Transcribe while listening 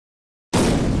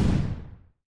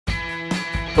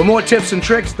For more tips and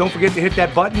tricks, don't forget to hit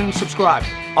that button and subscribe.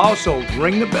 Also,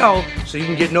 ring the bell so you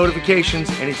can get notifications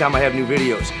anytime I have new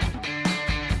videos.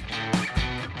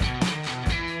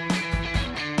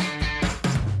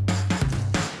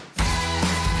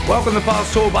 Welcome to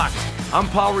Paulstoolbox. I'm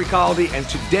Paul Ricalde, and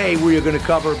today we are going to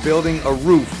cover building a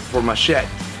roof for my shed.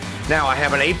 Now, I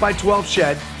have an 8x12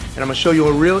 shed, and I'm going to show you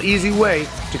a real easy way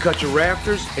to cut your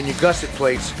rafters and your gusset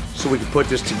plates so we can put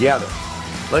this together.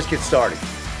 Let's get started.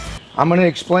 I'm going to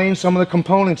explain some of the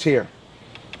components here.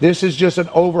 This is just an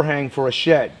overhang for a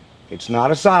shed. It's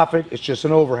not a soffit, it's just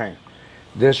an overhang.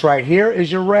 This right here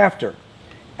is your rafter.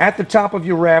 At the top of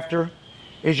your rafter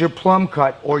is your plumb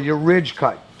cut or your ridge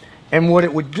cut. And what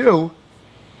it would do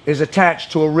is attach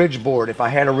to a ridge board. If I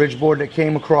had a ridge board that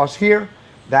came across here,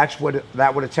 that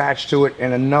would attach to it,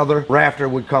 and another rafter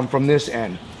would come from this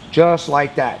end, just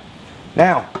like that.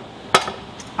 Now,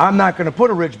 I'm not going to put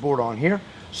a ridge board on here,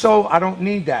 so I don't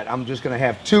need that. I'm just going to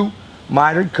have two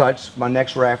mitered cuts. My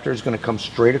next rafter is going to come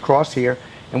straight across here,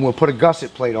 and we'll put a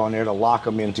gusset plate on there to lock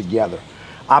them in together.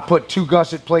 I put two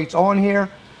gusset plates on here,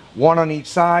 one on each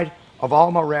side of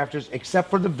all my rafters, except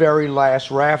for the very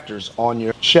last rafters on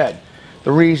your shed.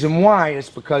 The reason why is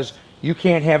because you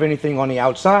can't have anything on the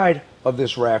outside of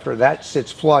this rafter. That sits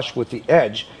flush with the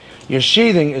edge. Your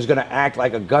sheathing is going to act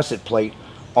like a gusset plate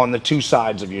on the two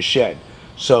sides of your shed.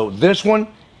 So this one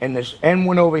and this end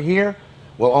one over here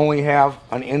will only have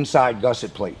an inside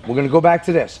gusset plate. We're going to go back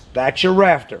to this. That's your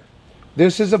rafter.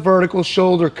 This is a vertical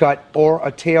shoulder cut, or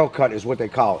a tail cut is what they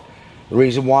call it. The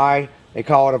reason why they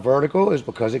call it a vertical is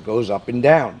because it goes up and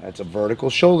down. That's a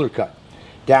vertical shoulder cut.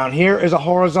 Down here is a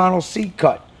horizontal seat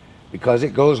cut because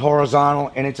it goes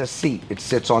horizontal and it's a seat. It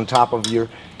sits on top of your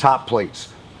top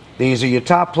plates. These are your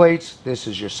top plates. This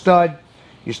is your stud.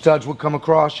 Your studs will come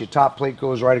across. Your top plate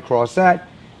goes right across that.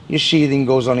 Your sheathing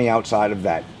goes on the outside of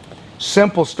that.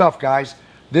 Simple stuff, guys.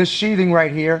 This sheathing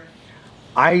right here,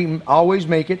 I always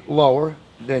make it lower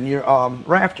than your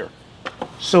rafter,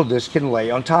 so this can lay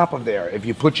on top of there. If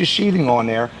you put your sheathing on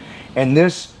there and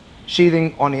this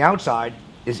sheathing on the outside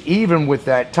is even with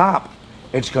that top,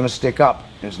 it's going to stick up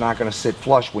and it's not going to sit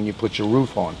flush when you put your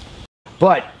roof on.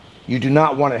 But you do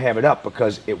not want to have it up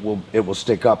because it will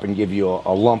stick up and give you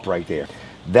a lump right there.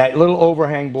 That little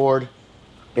overhang board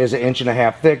is 1.5 inches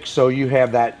thick, so you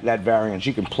have that variance.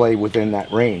 You can play within that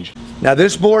range. Now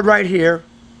this board right here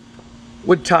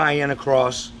would tie in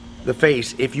across the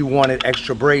face if you wanted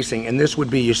extra bracing, and this would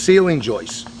be your ceiling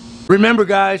joist. Remember,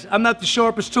 guys, I'm not the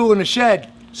sharpest tool in the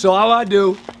shed, so all I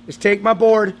do is take my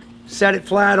board, set it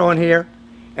flat on here,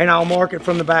 and I'll mark it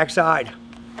from the back side.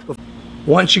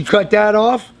 Once you cut that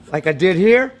off, like I did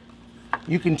here,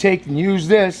 you can take and use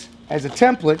this as a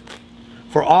template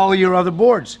for all of your other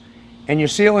boards, and your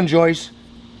ceiling joists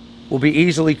will be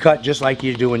easily cut just like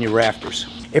you do in your rafters.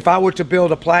 If I were to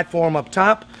build a platform up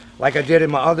top, like I did in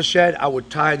my other shed, I would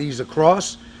tie these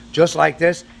across just like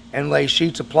this and lay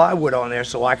sheets of plywood on there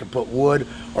so I could put wood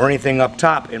or anything up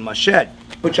top in my shed.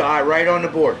 Put your eye right on the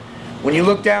board. When you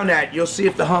look down that, you'll see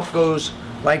if the hump goes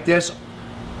like this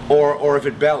or if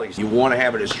it bellies. You want to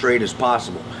have it as straight as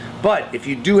possible. But if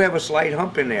you do have a slight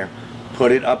hump in there,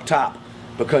 put it up top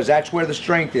because that's where the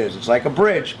strength is. It's like a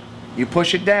bridge. You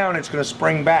push it down, it's going to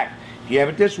spring back. If you have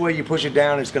it this way, you push it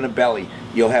down, it's going to belly.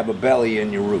 You'll have a belly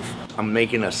in your roof. I'm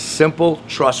making a simple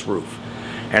truss roof,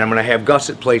 and I'm going to have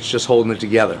gusset plates just holding it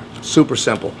together. Super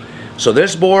simple. So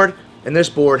this board and this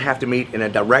board have to meet in a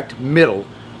direct middle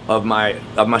of my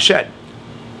shed.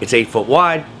 It's 8 foot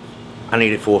wide. I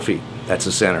need it 4 feet. That's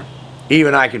the center.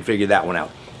 Even I can figure that one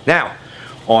out. Now,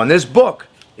 on this book,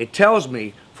 it tells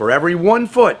me for every 1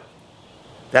 foot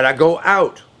that I go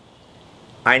out,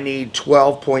 I need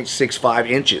 12.65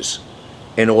 inches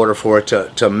in order for it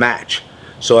to match.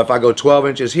 So if I go 12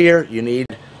 inches here, you need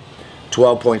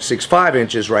 12.65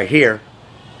 inches right here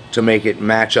to make it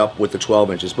match up with the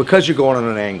 12 inches because you're going on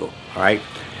an angle, all right?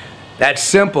 That's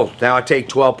simple. Now I take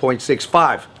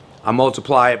 12.65, I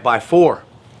multiply it by 4.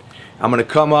 I'm going to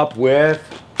come up with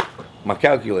my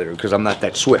calculator because I'm not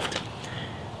that swift.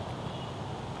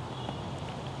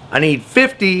 I need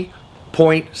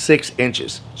 50.6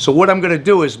 inches. So what I'm going to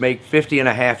do is make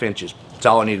 50.5 inches. That's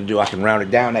all I need to do. I can round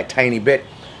it down that tiny bit.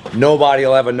 Nobody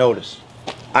will ever notice.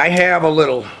 I have a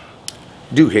little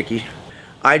doohickey.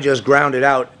 I just ground it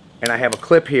out, and I have a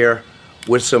clip here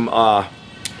with some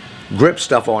grip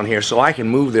stuff on here so I can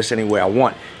move this any way I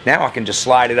want. Now I can just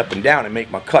slide it up and down and make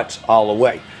my cuts all the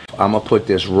way. I'm going to put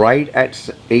this right at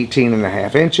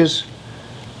 18.5 inches.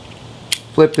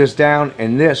 Flip this down,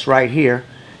 and this right here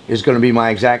is going to be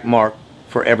my exact mark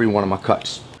for every one of my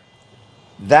cuts.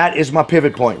 That is my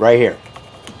pivot point right here.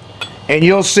 And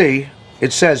you'll see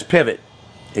it says pivot.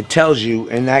 it tells you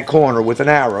in that corner with an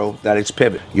arrow that it's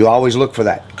pivot. You always look for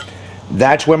that.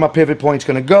 That's where my pivot point's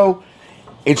going to go.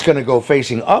 It's going to go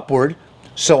facing upward,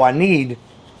 so I need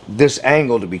this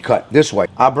angle to be cut this way.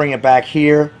 I'll bring it back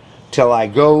here till I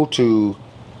go to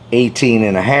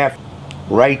 18.5.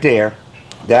 Right there,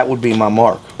 that would be my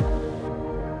mark.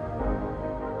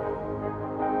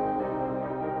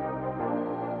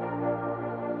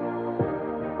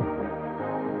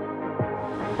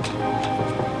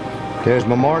 There's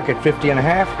my mark at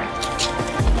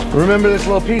 50.5. Remember this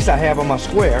little piece I have on my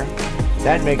square?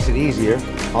 That makes it easier.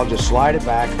 I'll just slide it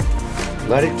back,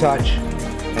 let it touch,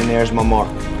 and there's my mark.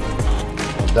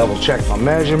 I'll double check my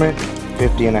measurement,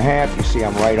 50.5. You see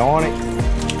I'm right on it.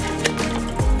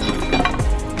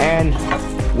 And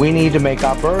we need to make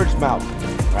our bird's mouth,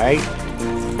 right?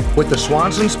 With the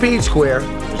Swanson Speed Square,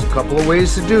 there's a couple of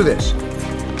ways to do this.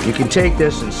 You can take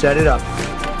this and set it up,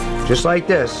 just like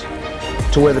this,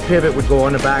 to where the pivot would go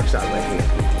on the backside right here.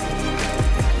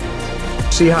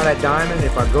 See how that diamond,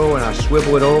 if I go and I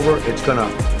swivel it over, it's gonna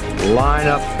line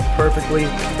up perfectly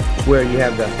where you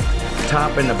have the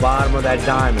top and the bottom of that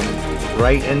diamond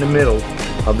right in the middle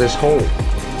of this hole.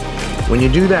 When you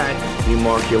do that, you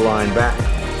mark your line back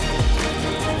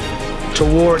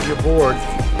toward your board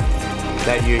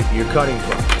that you're cutting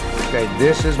from. Okay,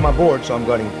 this is my board, so I'm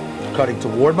cutting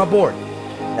toward my board.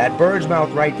 That bird's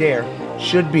mouth right there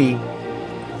should be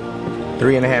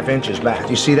 3.5 inches back.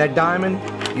 You see that diamond?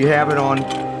 You have it on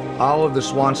all of the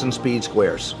Swanson Speed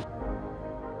Squares.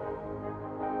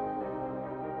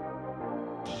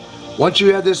 Once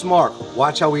you have this mark,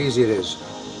 watch how easy it is.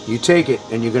 You take it,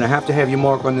 and you're going to have your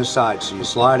mark on this side. So you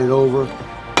slide it over,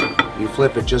 you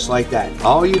flip it just like that.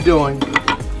 All you're doing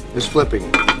is flipping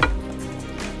it.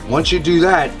 Once you do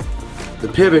that, the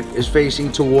pivot is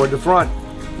facing toward the front.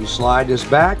 You slide this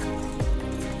back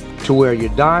to where your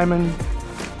diamond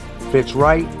fits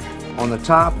right on the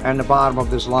top and the bottom of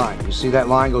this line. You see that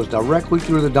line goes directly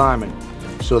through the diamond.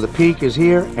 So the peak is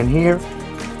here and here.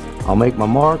 I'll make my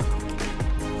mark.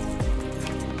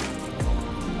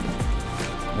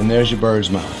 And there's your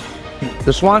bird's mouth.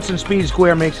 The Swanson Speed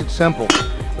Square makes it simple,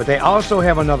 but they also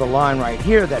have another line right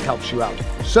here that helps you out.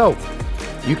 So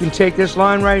you can take this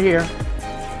line right here,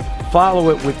 follow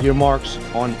it with your marks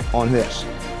on this.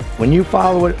 When you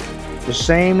follow it the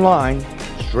same line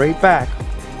straight back,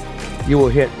 you will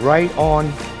hit right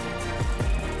on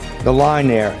the line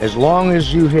there, as long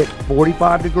as you hit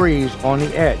 45 degrees on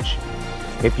the edge.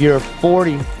 If you're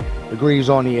 40 degrees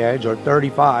on the edge or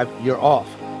 35, you're off.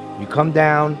 You come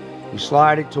down, you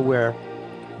slide it to where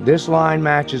this line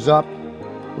matches up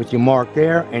with your mark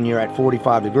there, and you're at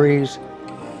 45 degrees,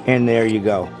 and there you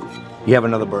go. You have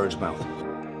another bird's mouth.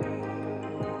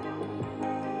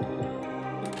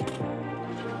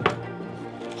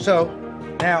 So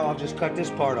now I'll just cut this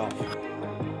part off.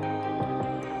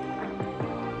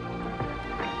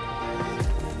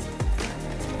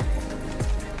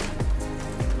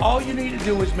 All you need to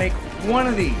do is make one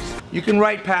of these. You can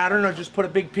write pattern or just put a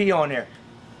big P on there.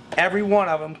 Every one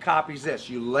of them copies this.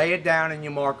 You lay it down and you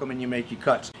mark them and you make your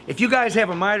cuts. If you guys have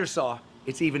a miter saw,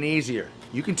 it's even easier.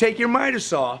 You can take your miter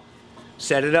saw,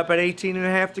 set it up at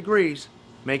 18.5 degrees,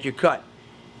 make your cut.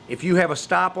 If you have a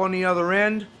stop on the other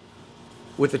end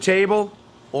with a table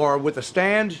or with a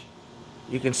stand,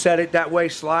 you can set it that way,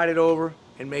 slide it over,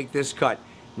 and make this cut.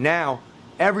 Now,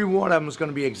 every one of them is going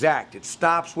to be exact. It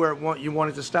stops where you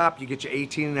want it to stop. You get your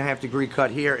 18.5 degree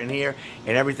cut here,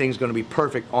 and everything's going to be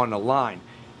perfect on the line.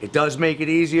 It does make it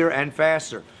easier and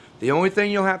faster. The only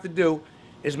thing you'll have to do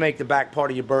is make the back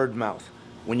part of your bird mouth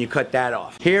when you cut that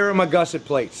off. Here are my gusset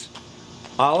plates.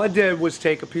 All I did was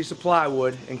take a piece of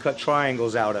plywood and cut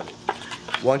triangles out of it.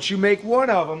 Once you make one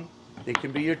of them, it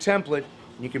can be your template,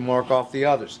 and you can mark off the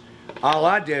others. All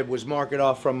I did was mark it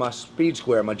off from my speed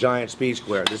square, my giant speed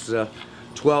square. This is a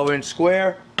 12-inch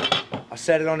square. I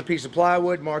set it on a piece of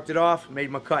plywood, marked it off, made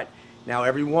my cut. Now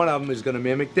every one of them is going to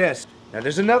mimic this. Now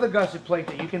there's another gusset plate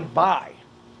that you can buy.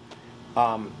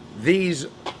 These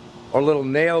are little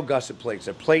nail gusset plates.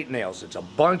 They're plate nails. It's a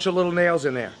bunch of little nails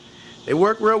in there. They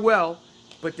work real well,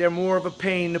 but they're more of a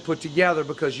pain to put together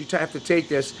because you have to take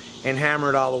this and hammer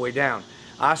it all the way down.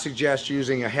 I suggest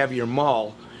using a heavier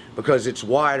maul because it's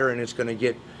wider and it's going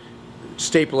to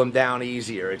staple them down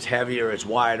easier. It's heavier, it's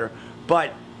wider.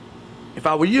 But if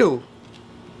I were you,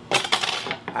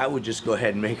 I would just go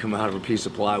ahead and make them out of a piece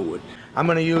of plywood. I'm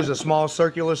going to use a small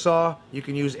circular saw. You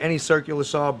can use any circular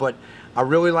saw, but I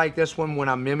really like this one when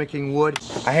I'm mimicking wood.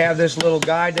 I have this little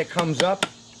guide that comes up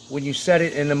when you set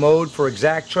it in the mode for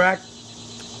exact track,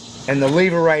 and the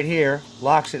lever right here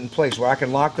locks it in place where I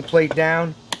can lock the plate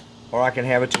down or I can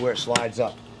have it to where it slides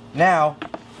up. Now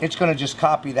it's going to just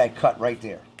copy that cut right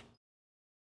there.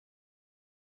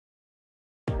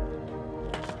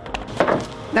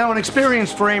 Now, an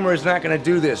experienced framer is not going to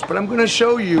do this, but I'm going to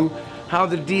show you how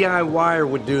the DIYer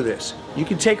would do this. You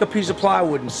can take a piece of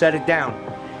plywood and set it down,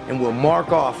 and we'll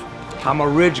mark off how my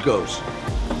ridge goes,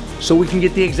 so we can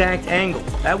get the exact angle.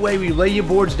 That way we lay your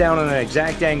boards down on an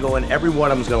exact angle and every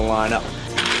one of them is going to line up.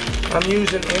 I'm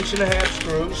using 1.5 inch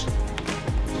screws.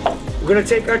 We're going to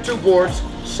take our two boards,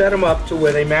 set them up to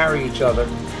where they marry each other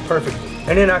perfectly.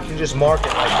 And then I can just mark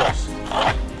it like this.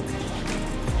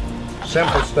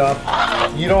 Simple stuff.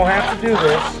 You don't have to do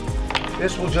this.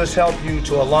 This will just help you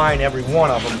to align every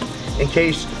one of them in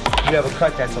case you have a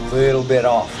cut that's a little bit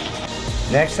off.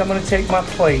 Next, I'm going to take my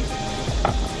plate,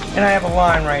 and I have a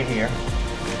line right here,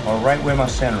 or right where my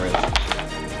center is.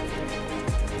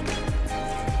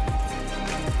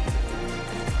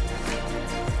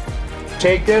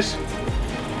 Take this,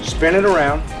 spin it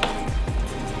around,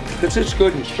 because it's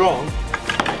good and strong,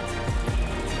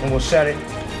 and we'll set it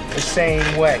the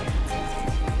same way.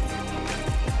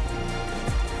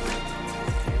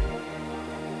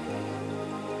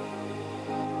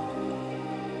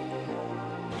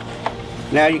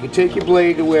 Now you can take your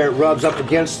blade to where it rubs up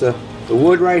against the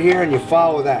wood right here, and you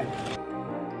follow that.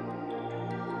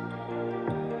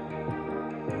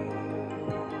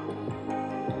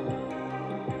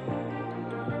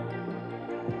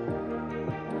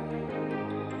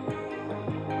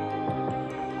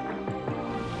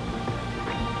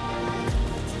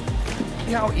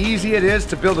 See how easy it is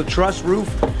to build a truss roof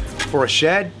for a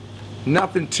shed?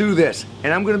 Nothing to this,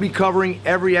 and I'm going to be covering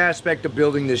every aspect of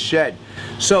building this shed.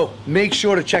 So make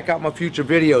sure to check out my future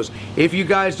videos. If you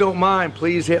guys don't mind,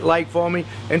 please hit like for me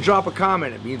and drop a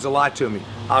comment. It means a lot to me.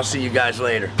 I'll see you guys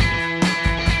later.